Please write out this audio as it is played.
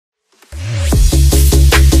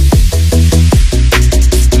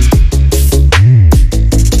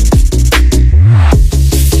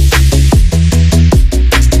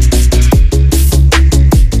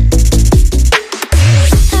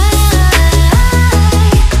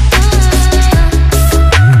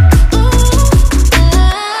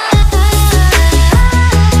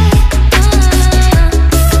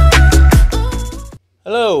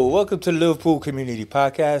welcome to the Liverpool Community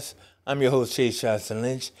Podcast. I'm your host, Chase Johnson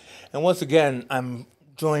Lynch. And once again, I'm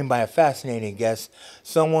joined by a fascinating guest,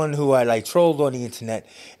 someone who I trolled on the internet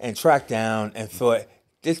and tracked down and thought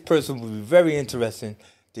this person would be very interesting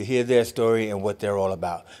to hear their story and what they're all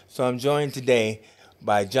about. So I'm joined today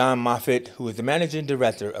by John Moffat, who is the Managing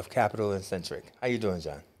Director of Capital Centric. How you doing,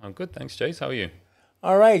 John? I'm good, thanks, Chase. How are you?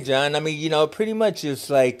 All right, John. I mean, pretty much it's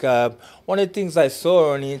like one of the things I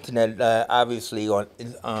saw on the internet, obviously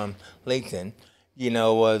on LinkedIn,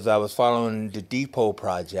 was I was following the Depot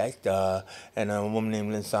Project and a woman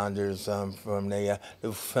named Lynn Saunders from the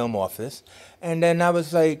film office. And then I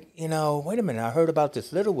was like, wait a minute, I heard about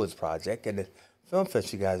this Littlewoods Project and the film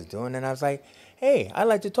fest you guys are doing. And I was like, hey, I'd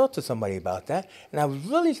like to talk to somebody about that. And I was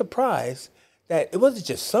really surprised that it wasn't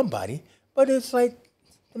just somebody, but it's like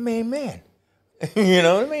the main man. You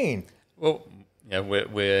know what I mean? Well, yeah,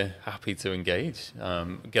 we're happy to engage,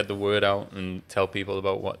 get the word out, and tell people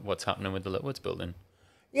about what's happening with the Littlewoods building.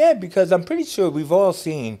 Yeah, because I'm pretty sure we've all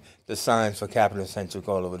seen the signs for Capital Centric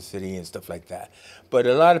all over the city and stuff like that. But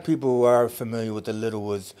a lot of people are familiar with the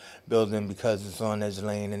Littlewoods building because it's on Edge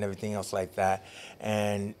Lane and everything else like that.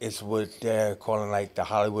 And it's what they're calling like the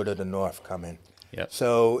Hollywood of the North coming. Yep.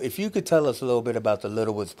 So if you could tell us a little bit about the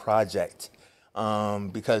Littlewoods Project,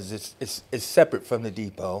 because it's separate from the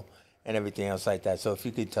Depot and everything else like that. So if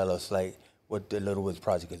you could tell us what the Littlewoods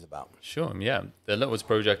Project is about. Sure, yeah. The Littlewoods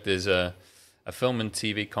Project is a film and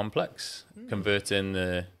TV complex converting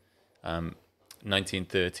the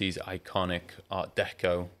 1930s iconic Art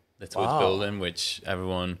Deco Littlewoods building, which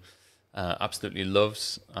everyone absolutely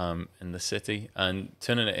loves in the city, and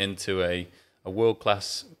turning it into a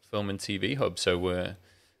world-class film and TV hub. So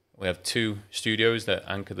we have two studios that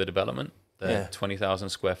anchor the development. They're 20,000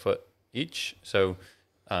 square foot each. So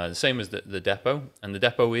the same as the depot. And the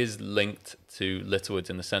depot is linked to Littlewoods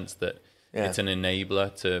in the sense that it's an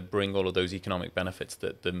enabler to bring all of those economic benefits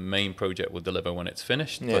that the main project will deliver when it's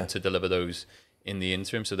finished, but to deliver those in the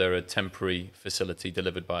interim. So they're a temporary facility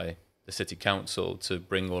delivered by the city council to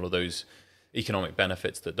bring all of those economic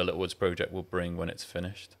benefits that the Littlewoods project will bring when it's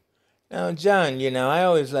finished. Now, John, I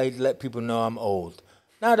always let people know I'm old.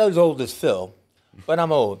 Not as old as Phil, but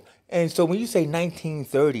I'm old. And so when you say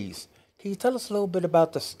 1930s, can you tell us a little bit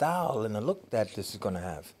about the style and the look that this is going to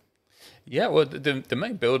have? Yeah, well, the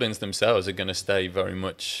main buildings themselves are going to stay very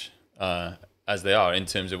much as they are in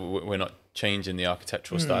terms of we're not changing the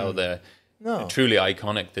architectural style. They're truly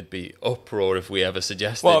iconic. There'd be uproar if we ever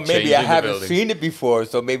suggested Well, maybe I haven't building. Seen it before,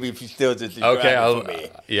 so maybe if you still just describe it for me.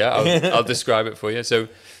 Yeah, I'll describe it for you. So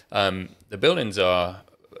the buildings are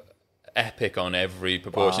epic on every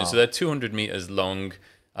proportion. Wow. So they're 200 meters long.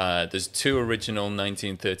 There's two original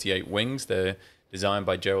 1938 wings. They're designed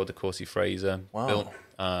by Gerald de Courcy Fraser, built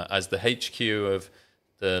as the HQ of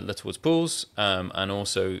the Littlewoods Pools, and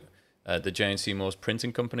also the J.N. Seymour's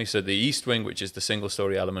printing company. So the East Wing, which is the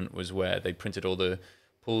single-story element, was where they printed all the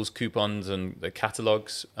pools, coupons, and the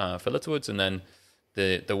catalogues for Littlewoods. And then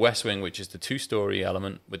the West Wing, which is the two-story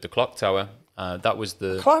element with the clock tower, that was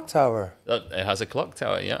the... Clock tower? It has a clock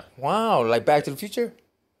tower, yeah. Wow, like Back to the Future?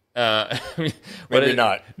 Maybe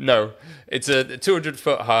not. No, it's a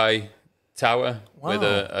 200-foot high tower with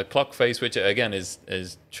a clock face, which again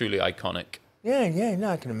is truly iconic. Yeah, no,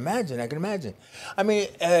 I can imagine. I mean,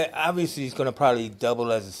 obviously it's going to probably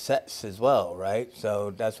double as a sets as well, right?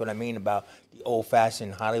 So that's what I mean about the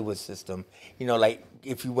old-fashioned Hollywood system. Like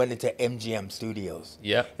if you went into MGM Studios.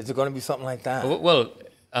 Yeah. Is it going to be something like that? Well,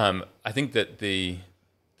 I think that the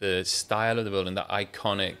style of the building, the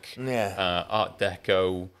iconic Art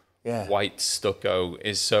Deco, white stucco,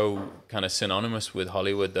 is so kind of synonymous with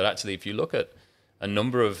Hollywood that actually, if you look at a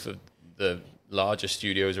number of the larger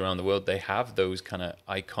studios around the world, they have those kind of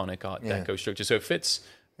iconic Art Deco structures. So it fits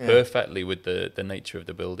perfectly with the nature of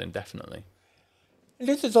the building, definitely. And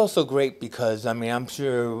this is also great because, I mean, I'm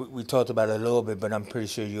sure we talked about it a little bit, but I'm pretty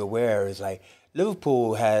sure you're aware, is like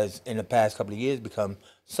Liverpool has, in the past couple of years, become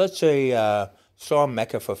such a strong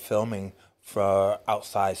mecca for filming for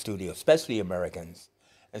outside studios, especially Americans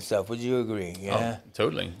and stuff. Would you agree? Yeah, oh,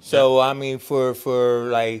 totally. So I mean, for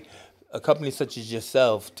like a company such as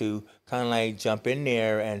yourself to kind of like jump in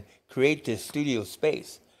there and create this studio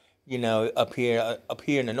space, up here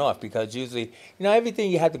in the north, because usually, everything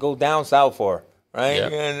you have to go down south for, right? Yeah.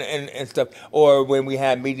 And stuff. Or when we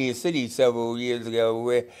had Media City several years ago,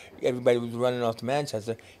 where everybody was running off to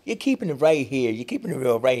Manchester, you're keeping it right here. You're keeping it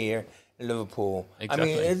real right here. Liverpool.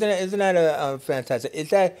 Exactly. I mean, isn't that a fantastic? Is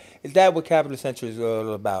that what Capital Centric is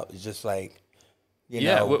all about? It's just like,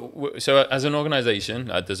 so as an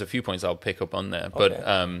organization, there's a few points I'll pick up on there. But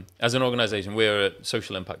as an organization, we're a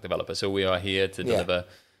social impact developer, so we are here to deliver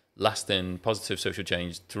lasting positive social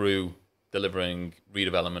change through delivering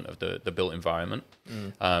redevelopment of the built environment.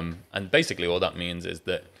 And basically all that means is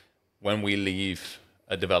that when we leave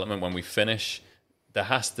a development, when we finish, it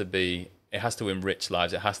has to enrich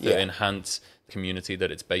lives. It has to enhance the community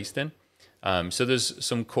that it's based in. So there's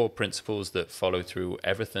some core principles that follow through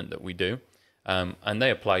everything that we do. And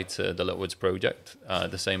they apply to the Littlewoods Project,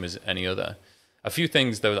 the same as any other. A few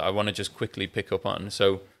things, though, that I want to just quickly pick up on.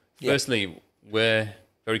 So firstly, we're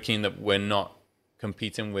very keen that we're not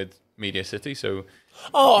competing with Media City. So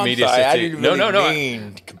I'm Media sorry, City, I didn't really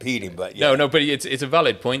mean competing, but No, but it's a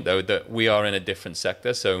valid point, though, that we are in a different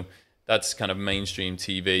sector. So that's kind of mainstream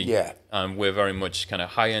TV. Yeah. We're very much kind of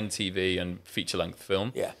high-end TV and feature-length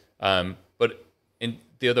film. Yeah. But in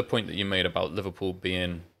the other point that you made about Liverpool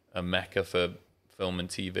being a mecca for film and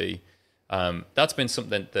TV, that's been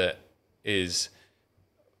something that is,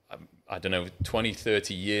 I don't know, 20,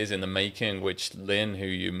 30 years in the making, which Lynn, who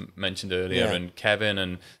you mentioned earlier, and Kevin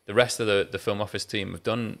and the rest of the film office team have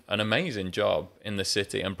done an amazing job in the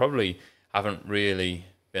city and probably haven't really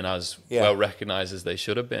been as well recognised as they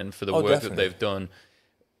should have been for the work that they've done,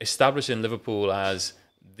 establishing Liverpool as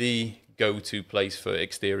the go-to place for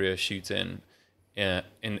exterior shooting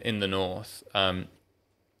in the north.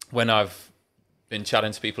 When I've been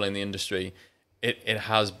chatting to people in the industry, it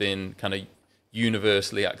has been kind of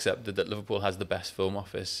universally accepted that Liverpool has the best film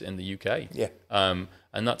office in the UK. Yeah.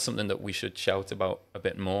 And that's something that we should shout about a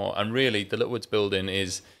bit more. And really, the Littlewoods building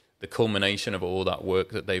is the culmination of all that work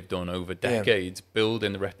that they've done over decades,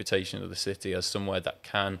 building the reputation of the city as somewhere that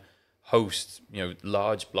can host,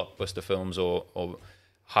 large blockbuster films or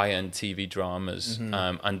high-end TV dramas,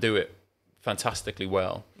 and do it fantastically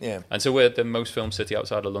well. Yeah. And so we're the most filmed city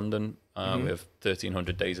outside of London. We have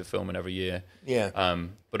 1,300 days of filming every year. Yeah.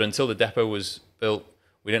 But until the depot was built,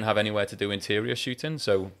 we didn't have anywhere to do interior shooting.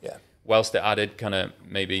 So whilst it added kind of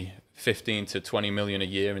maybe 15 to 20 million a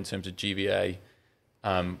year in terms of GVA,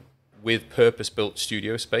 with purpose-built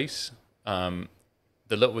studio space, the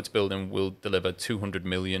Littlewoods building will deliver 200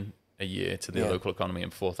 million a year to the local economy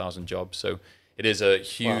and 4,000 jobs. So it is a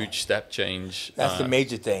huge step change. That's the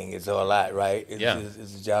major thing. It's all that, right?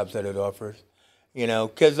 It's the jobs that it offers.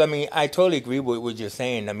 Because, I totally agree with what you're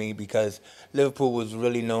saying. Because Liverpool was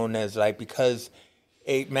really known as, because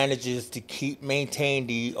it manages to maintain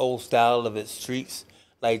the old style of its streets.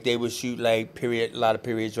 Like, they would shoot, a lot of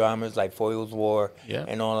period dramas, like Foyle's War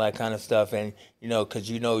and all that kind of stuff. And, because,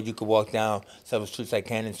 you could walk down several streets like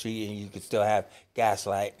Cannon Street and you could still have gas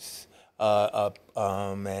lights and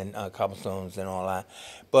cobblestones and all that.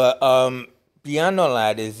 But beyond all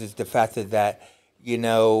that is the fact that,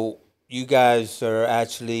 you guys are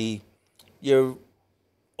actually, you're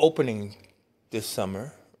opening this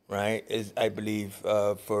summer, right? I believe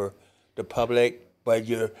for the public, but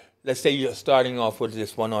let's say you're starting off with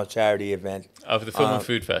this one-off charity event. For the Film and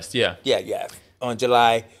Food Fest, yeah. Yeah. On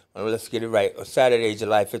July, let's get it right, Saturday,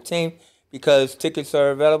 July 15th, because tickets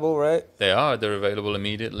are available, right? They are. They're available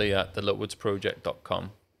immediately at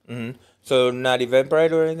thelittlewoodsproject.com. Mm-hmm. So not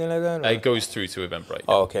Eventbrite or anything like that? Or? It goes through to Eventbrite.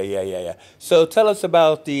 Oh, okay, yeah. So tell us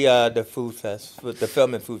about the food fest, the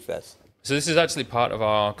Film and Food Fest. So this is actually part of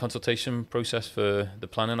our consultation process for the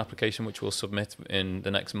planning application, which we'll submit in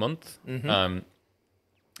the next month.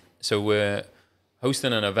 So we're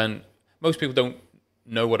hosting an event. Most people don't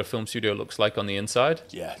know what a film studio looks like on the inside.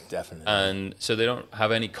 Yeah, definitely. And so they don't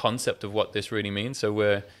have any concept of what this really means. So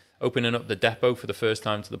we're opening up the depot for the first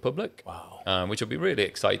time to the public. Wow. Which will be really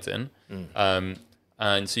exciting.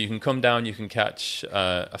 And so you can come down, you can catch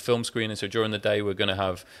a film screening. So during the day, we're going to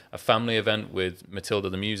have a family event with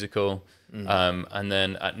Matilda the musical. And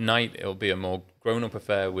then at night, it'll be a more grown-up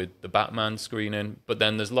affair with the Batman screening. But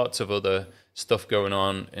then there's lots of other stuff going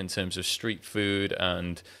on in terms of street food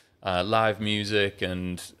and live music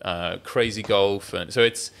and crazy golf. And so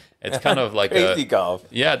it's kind of like crazy golf.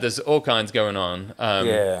 Yeah, there's all kinds going on.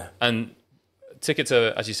 And tickets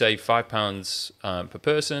are, as you say, £5 per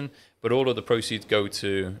person. But all of the proceeds go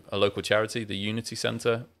to a local charity, the Unity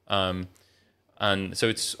Centre. And so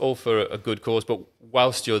it's all for a good cause. But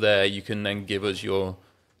whilst you're there, you can then give us your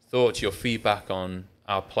thoughts, your feedback on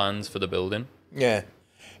our plans for the building. Yeah.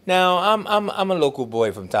 Now, I'm a local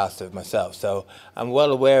boy from Toster myself, so I'm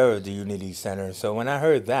well aware of the Unity Center. So when I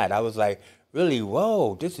heard that, I was like, really,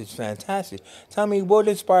 whoa, this is fantastic. Tell me, what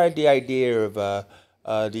inspired the idea of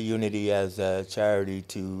the Unity as a charity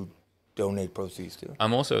to donate proceeds to?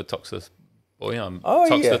 I'm also a Toxteth boy. I'm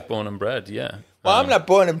Toxteth born and bred, yeah. Well, I'm not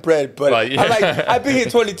born and bred, but I've been here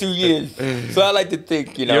 22 years, so I like to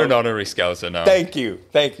think, You're an honorary Scouser now. Thank you,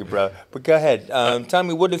 bro. But go ahead. Tell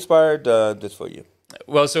me, what inspired this for you?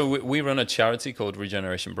 Well, so we run a charity called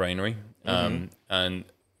Regeneration Brainery, and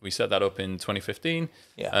we set that up in 2015.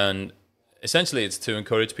 Yeah. And essentially it's to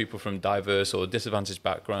encourage people from diverse or disadvantaged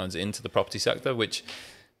backgrounds into the property sector, which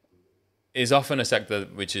is often a sector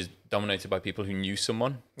which is dominated by people who knew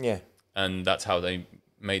someone. Yeah. And that's how they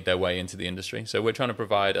made their way into the industry. So we're trying to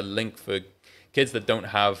provide a link for kids that don't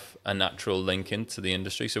have a natural link into the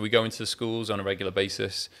industry. So we go into schools on a regular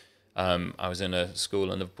basis. I was in a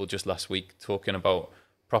school in Liverpool just last week talking about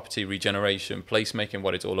property regeneration, placemaking,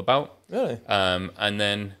 what it's all about. Really? And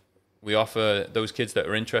then we offer those kids that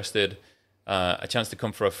are interested a chance to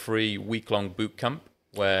come for a free week-long boot camp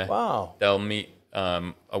where they'll meet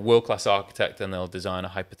a world-class architect and they'll design a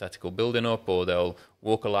hypothetical building up, or they'll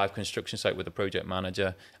walk a live construction site with a project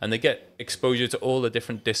manager, and they get exposure to all the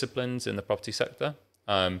different disciplines in the property sector.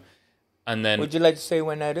 And then, would you like to say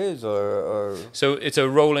when that is, or? So it's a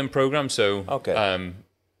rolling program. So okay.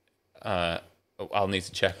 I'll need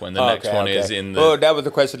to check when the next one is in the. Oh, that was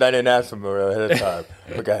the question I didn't ask from ahead of time.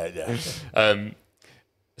 But go ahead, yeah.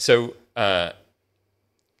 So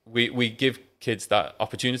we give kids that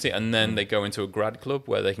opportunity, and then they go into a grad club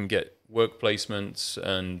where they can get work placements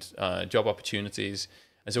and job opportunities.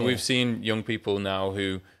 And so we've seen young people now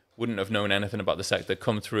who wouldn't have known anything about the sector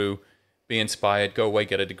come through, be inspired, go away,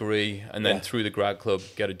 get a degree, and then through the grad club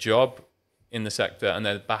get a job in the sector, and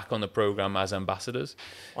they're back on the program as ambassadors.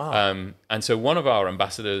 Wow. And so one of our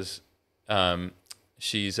ambassadors,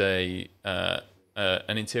 she's an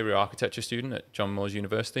interior architecture student at John Moores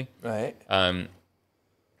University. Right.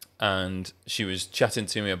 And she was chatting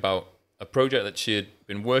to me about a project that she had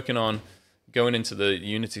been working on, going into the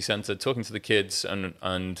Unity Centre, talking to the kids,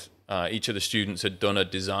 and each of the students had done a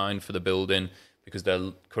design for the building because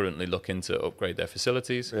they're currently looking to upgrade their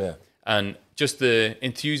facilities. Yeah. And just the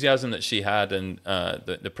enthusiasm that she had and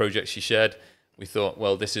the project she shared, we thought,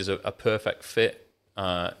 well, this is a perfect fit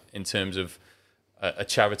in terms of a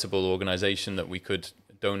charitable organisation that we could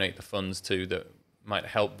donate the funds to that might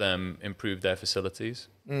help them improve their facilities.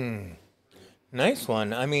 Nice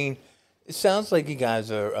one. I mean, it sounds like you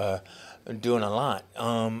guys are doing a lot.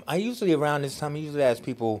 I usually around this time, I usually ask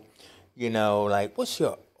people, like, what's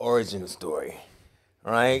your origin story?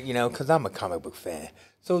 Right? Because I'm a comic book fan.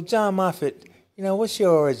 So John Moffat, what's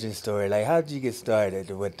your origin story? Like, how did you get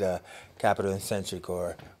started with Capital Centric,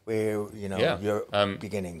 or where, your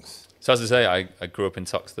beginnings? So as I say, I grew up in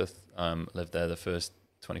Toxteth, lived there the first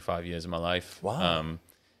 25 years of my life. Wow.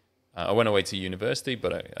 I went away to university,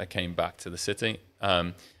 but I came back to the city.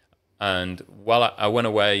 And while I went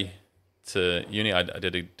away to uni, I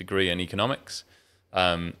did a degree in economics.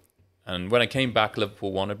 And when I came back,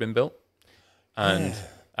 Liverpool One had been built. And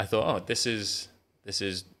I thought, this is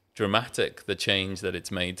dramatic, the change that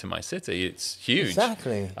it's made to my city. It's huge.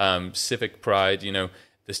 Exactly. Civic pride,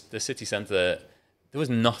 the city centre, there was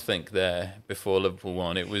nothing there before Liverpool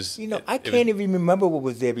One. It was. I can't even remember what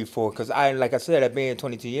was there before, because like I said, I've been here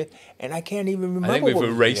 22 years, and I can't even remember. I think we've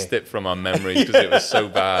erased it from our memories because it was so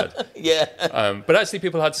bad. Yeah. But actually,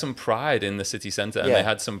 people had some pride in the city centre, and they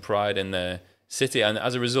had some pride in their city, and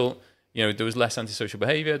as a result, there was less antisocial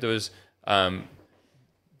behaviour. There was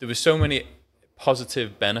so many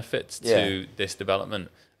positive benefits to this development.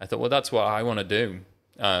 I thought, well, that's what I want to do.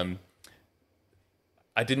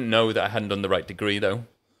 I didn't know that I hadn't done the right degree, though.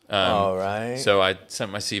 All right. So I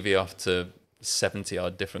sent my CV off to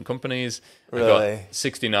 70-odd different companies. Really? I got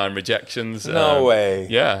 69 rejections. No way.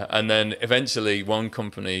 Yeah. And then eventually one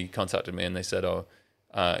company contacted me and they said,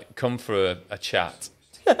 come for a chat.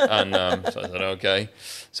 And so I said, okay.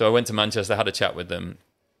 So I went to Manchester, had a chat with them.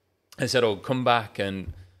 They said, come back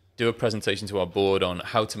and do a presentation to our board on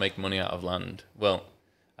how to make money out of land. Well,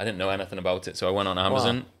 I didn't know anything about it, so I went on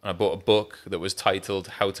Amazon and I bought a book that was titled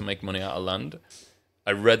How to Make Money Out of Land.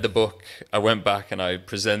 I read the book, I went back and I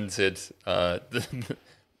presented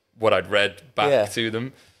what I'd read back to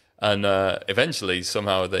them, and eventually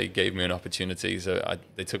somehow they gave me an opportunity. So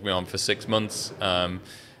they took me on for 6 months, and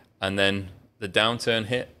then the downturn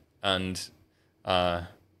hit, and I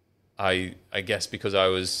guess because I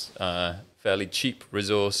was fairly cheap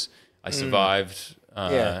resource, I survived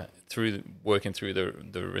through working through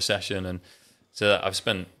the recession, and so I've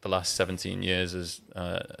spent the last 17 years as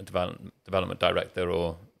a development director,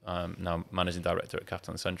 or now managing director at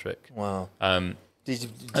Capital Centric. Wow. Did you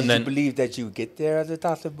believe that you would get there as a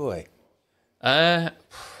toddler boy? I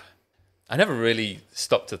never really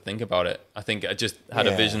stopped to think about it. I think I just had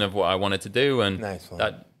a vision of what I wanted to do, and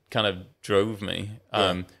that kind of drove me.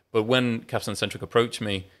 But when Capital Centric approached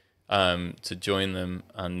me to join them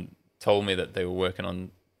and told me that they were working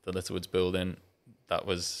on the Littlewoods building, that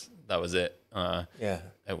was it.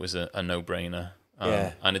 It was a no-brainer.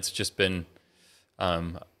 And it's just been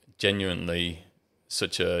genuinely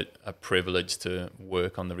such a privilege to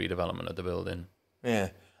work on the redevelopment of the building. Yeah.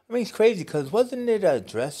 I mean, it's crazy because wasn't it a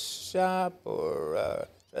dress shop or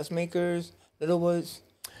dressmakers, Littlewoods?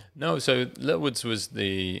 No, so Littlewoods was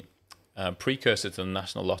the precursor to the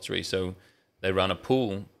National Lottery. So they ran a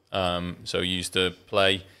pool. So you used to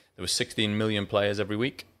play. There were 16 million players every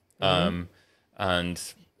week, and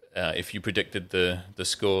if you predicted the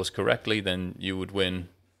scores correctly, then you would win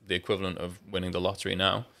the equivalent of winning the lottery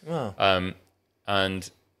now. Oh. And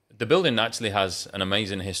the building actually has an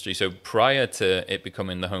amazing history. So prior to it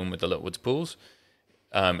becoming the home of the Littlewoods pools,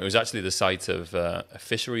 it was actually the site of a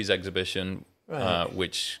fisheries exhibition,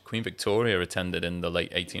 which Queen Victoria attended in the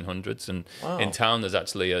late 1800s. And in town, there's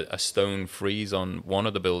actually a stone frieze on one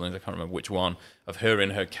of the buildings, I can't remember which one, of her in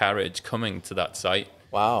her carriage coming to that site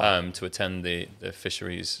to attend the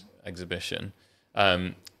fisheries exhibition.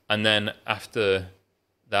 And then after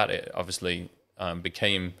that, it obviously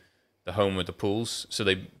became the home of the pools. So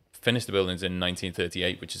they finished the buildings in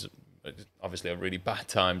 1938, which is obviously a really bad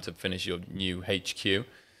time to finish your new HQ.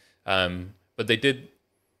 But they did,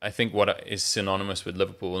 I think, what is synonymous with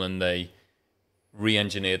Liverpool, and they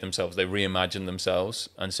re-engineered themselves, they reimagined themselves.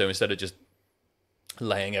 And so instead of just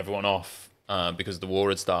laying everyone off because the war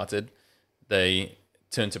had started, they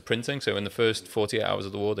turned to printing. So in the first 48 hours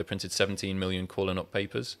of the war, they printed 17 million calling up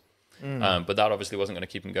papers. But that obviously wasn't going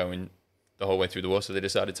to keep them going the whole way through the war, so they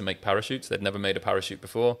decided to make parachutes. They'd never made a parachute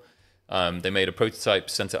before. They made a prototype,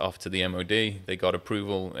 sent it off to the MOD. They got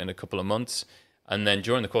approval in a couple of months. And then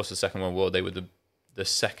during the course of the Second World War, they were the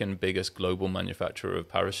second biggest global manufacturer of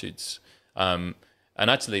parachutes. And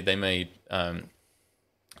actually, they made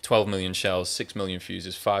 12 million shells, 6 million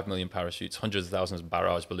fuses, 5 million parachutes, hundreds of thousands of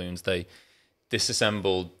barrage balloons. They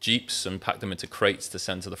disassembled jeeps and packed them into crates to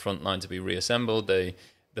send to the front line to be reassembled. The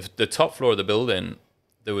top floor of the building,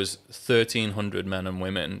 there was 1,300 men and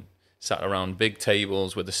women sat around big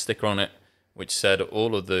tables with a sticker on it, which said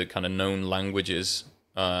all of the kind of known languages,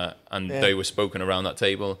 and they were spoken around that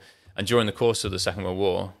table. And during the course of the Second World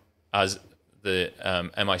War, as the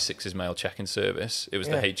MI6's mail check-in service, it was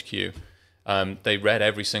the HQ, they read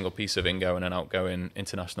every single piece of ingoing and outgoing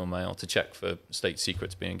international mail to check for state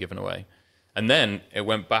secrets being given away. And then it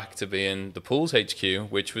went back to being the Pools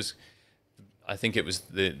HQ, which was, I think it was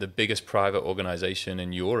the biggest private organization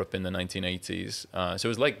in Europe in the 1980s. So it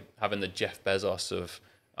was like having the Jeff Bezos of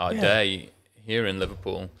our day here in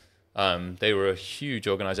Liverpool. They were a huge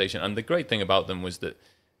organization. And the great thing about them was that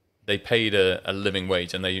they paid a living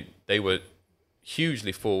wage, and they were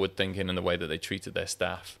hugely forward-thinking in the way that they treated their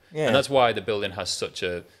staff. Yeah. And that's why the building has such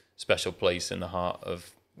a special place in the heart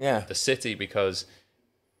of the city, because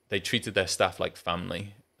they treated their staff like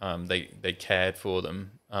family. They cared for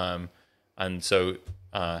them. And so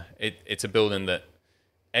it's a building that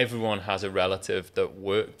everyone has a relative that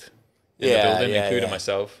worked in the building, including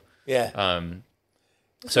myself. It's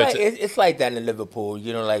like that in Liverpool,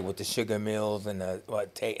 like with the sugar mills and the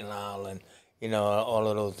Tate and Lyle and, all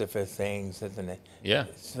of those different things, isn't it? Yeah.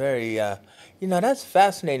 It's very, that's a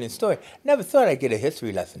fascinating story. Never thought I'd get a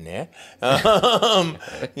history lesson there. But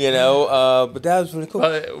that was really cool.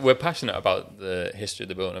 Well, we're passionate about the history of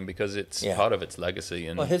the building because it's part of its legacy.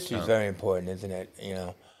 And history is very important, isn't it?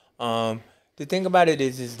 The thing about it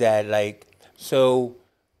is that, so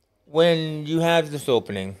when you have this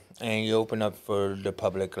opening and you open up for the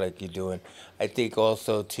public like you're doing, I think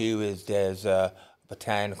also, too, is there's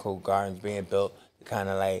botanical gardens being built to kind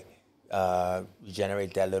of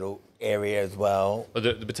regenerate that little area as well. Well,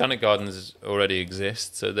 the Botanic Gardens already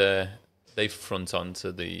exist, so they front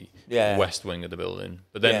onto the west wing of the building,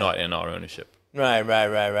 but they're not in our ownership. Right.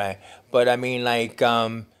 But I mean,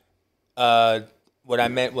 what I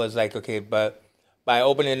meant was but by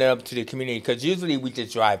opening it up to the community, because usually we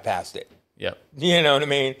just drive past it. Yeah. You know what I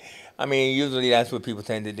mean? I mean, usually that's what people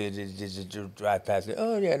tend to do, just drive past it.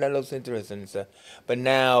 Oh, yeah, that looks interesting and stuff. But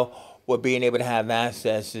now, what being able to have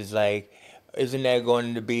access is isn't there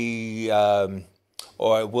going to be,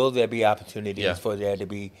 or will there be opportunities for there to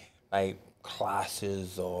be,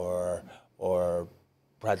 classes or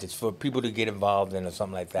projects for people to get involved in or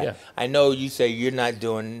something like that? Yeah. I know you say your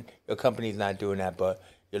company's not doing that, but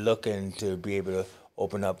you're looking to be able to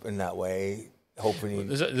open up in that way, hopefully.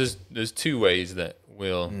 There's two ways that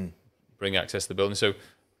we'll bring access to the building. So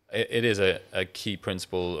it is a key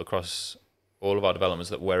principle across all of our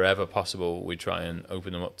developments that wherever possible, we try and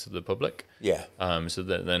open them up to the public. Yeah. So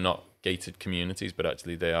that they're not gated communities, but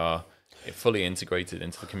actually they are fully integrated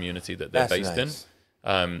into the community that they're based in.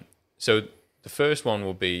 So the first one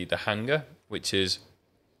will be the hangar, which is,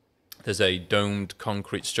 there's a domed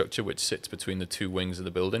concrete structure which sits between the two wings of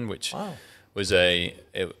the building, which was it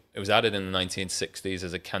was added in the 1960s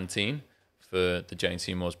as a canteen for the Jane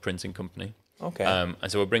Seymour's printing company. Okay.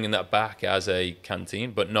 And so we're bringing that back as a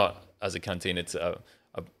canteen, but not as a canteen. It's a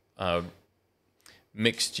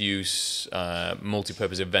mixed-use,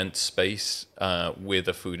 multi-purpose event space with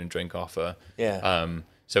a food and drink offer. Yeah.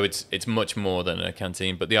 So it's much more than a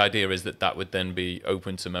canteen. But the idea is that would then be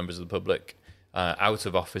open to members of the public out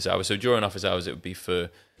of office hours. So during office hours, it would be for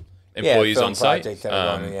employees on site.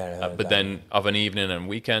 But then of an evening and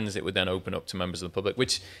weekends, it would then open up to members of the public,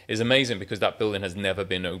 which is amazing because that building has never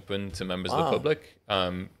been open to members of the public,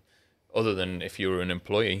 other than if you were an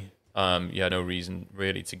employee. You had no reason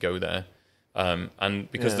really to go there. And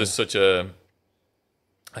because there's such a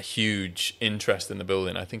huge interest in the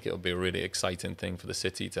building, I think it'll be a really exciting thing for the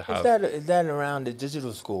city to have. Is that around the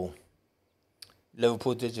digital school?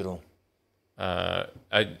 Liverpool Digital?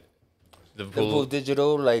 Liverpool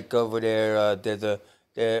Digital, like over there, there's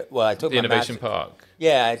I took the Innovation Park.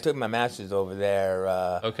 Yeah, I took my master's over there.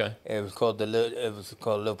 Okay. It was called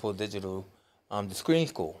Liverpool Digital, the screen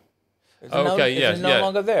school. It's no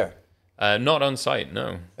longer there. Not on site,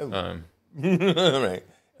 no. Right.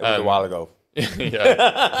 It was a while ago.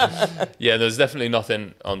 Yeah, there's definitely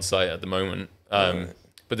nothing on site at the moment.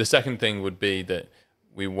 But the second thing would be that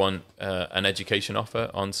we want an education offer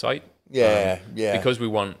on site. Because we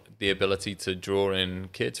want the ability to draw in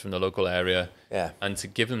kids from the local area and to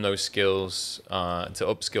give them those skills, to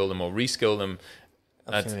upskill them or reskill them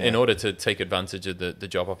in order to take advantage of the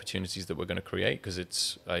job opportunities that we're going to create, because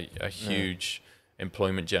it's a huge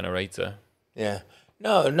employment generator. Yeah.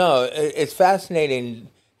 No, it's fascinating,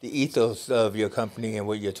 the ethos of your company and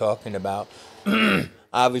what you're talking about.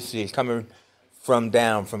 Obviously, it's coming from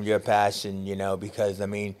your passion, because, I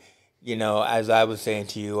mean, as I was saying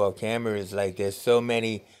to you off camera, is like there's so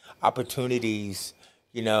many opportunities,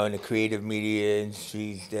 in the creative media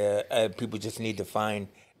industries that people just need to find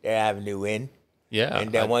their avenue in. Yeah.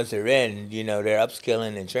 And then once they're in, they're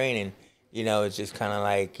upskilling and training, it's just kind of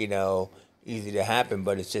like, easy to happen,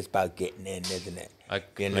 but it's just about getting in, isn't it? I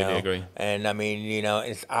completely agree. And I mean,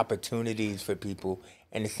 it's opportunities for people.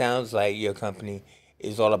 And it sounds like your company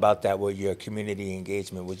is all about that with your community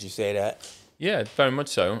engagement. Would you say that? Yeah, very much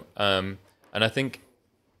so. And I think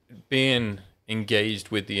being engaged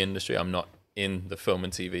with the industry, I'm not in the film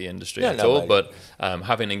and TV industry at all, but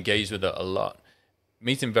having engaged with it a lot,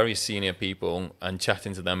 meeting very senior people and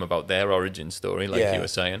chatting to them about their origin story, like you were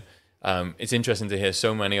saying, it's interesting to hear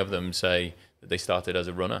so many of them say that they started as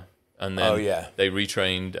a runner and then they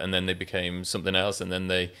retrained and then they became something else and then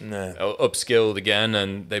they upskilled again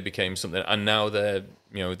and they became something, and now they're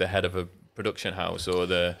the head of a production house or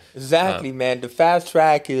the man. The fast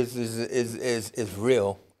track is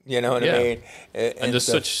real. You know what I mean? And there's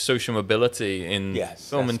such social mobility in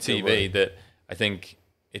film and TV that I think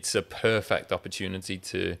it's a perfect opportunity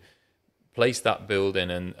to place that building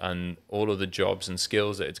and all of the jobs and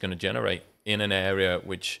skills that it's going to generate in an area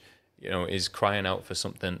which is crying out for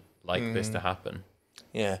something like this to happen.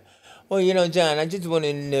 Yeah. Well, John, I just want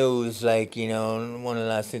to know, is like, one of the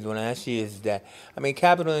last things I want to ask you is that, I mean,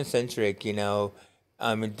 Capital Centric,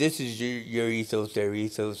 I mean, this is your ethos, their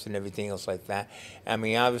ethos, and everything else like that. I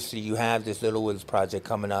mean, obviously, you have this Littlewoods Project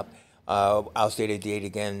coming up. I'll say the date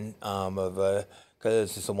again because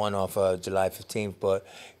it's a one-off July 15th. But,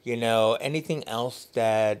 anything else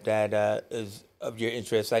that is of your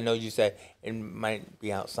interest? I know you said it might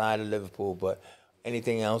be outside of Liverpool, but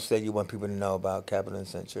anything else that you want people to know about Capital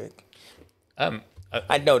Centric?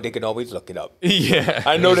 I know they can always look it up. Yeah.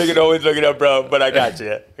 I know they can always look it up, bro, but I got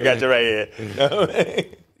you. I got you right here.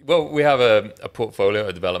 Well, we have a portfolio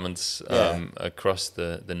of developments across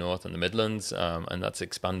the North and the Midlands, and that's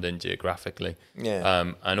expanding geographically.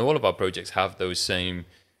 Yeah. And all of our projects have those same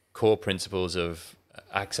core principles of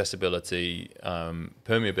accessibility,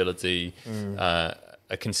 permeability,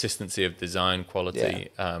 a consistency of design quality.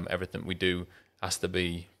 Everything we do has to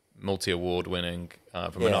be multi-award winning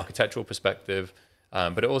from an architectural perspective.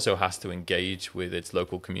 But it also has to engage with its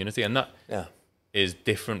local community, and that is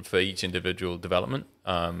different for each individual development,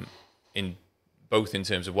 in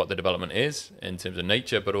terms of what the development is, in terms of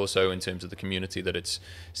nature, but also in terms of the community that it's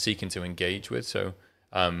seeking to engage with. So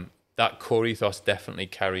that core ethos definitely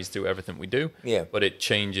carries through everything we do, but it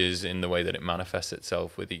changes in the way that it manifests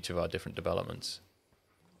itself with each of our different developments.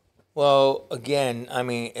 Well, again, I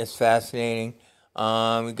mean, it's fascinating.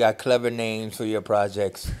 We got clever names for your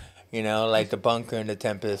projects. Like the Bunker and the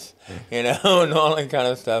Tempest, and all that kind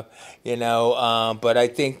of stuff, But I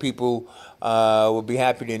think people will be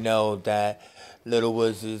happy to know that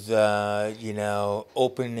Littlewoods is,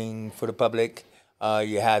 opening for the public.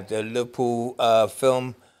 You have the Liverpool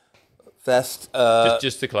Film Fest.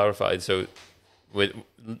 Just to clarify, so with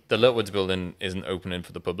the Littlewoods building isn't opening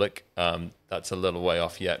for the public. That's a little way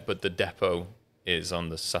off yet, but the depot is on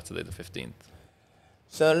the Saturday the 15th.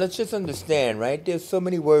 So let's just understand, right? There's so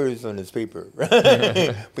many words on this paper,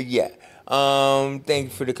 right? But yeah, thank you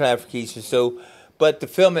for the clarification. So, but the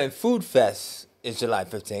Film and Food Fest is July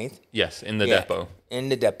 15th. Yes, in the depot. In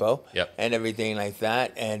the depot. Yep. And everything like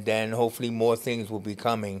that. And then hopefully more things will be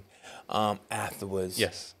coming afterwards.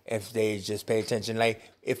 Yes. If they just pay attention.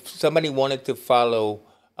 Like if somebody wanted to follow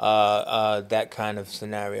that kind of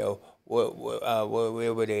scenario,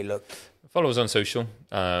 where would they look? Follow us on social,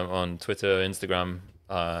 on Twitter, Instagram.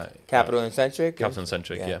 Capital Centric? Capital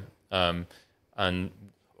Centric, yeah. And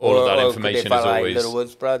all of that information is always... Like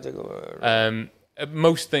Littlewoods Project? Or?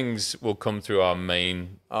 Most things will come through our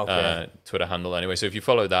main Twitter handle anyway. So if you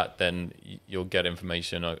follow that, then you'll get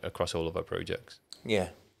information across all of our projects. Yeah,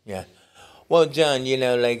 yeah. Well, John,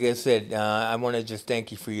 like I said, I want to just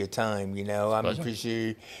thank you for your time. I'm pretty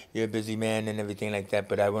sure you're a busy man and everything like that,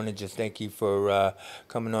 but I want to just thank you for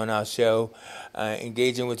coming on our show,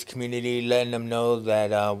 engaging with the community, letting them know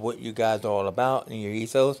that what you guys are all about and your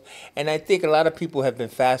ethos. And I think a lot of people have been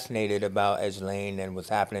fascinated about Edge Lane and what's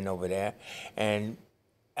happening over there. And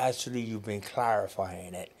actually, you've been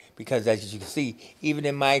clarifying it because, as you can see, even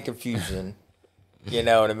in my confusion, you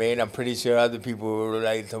know what I mean? I'm pretty sure other people were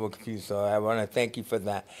like somewhat confused. So I want to thank you for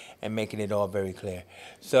that and making it all very clear.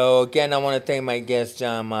 So again, I want to thank my guest,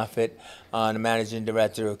 John Moffat, the Managing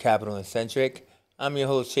Director of Capital Centric. I'm your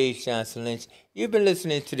host, Chase Johnson Lynch. You've been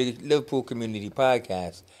listening to the Liverpool Community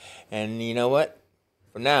Podcast. And you know what?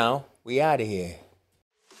 For now, we out of here.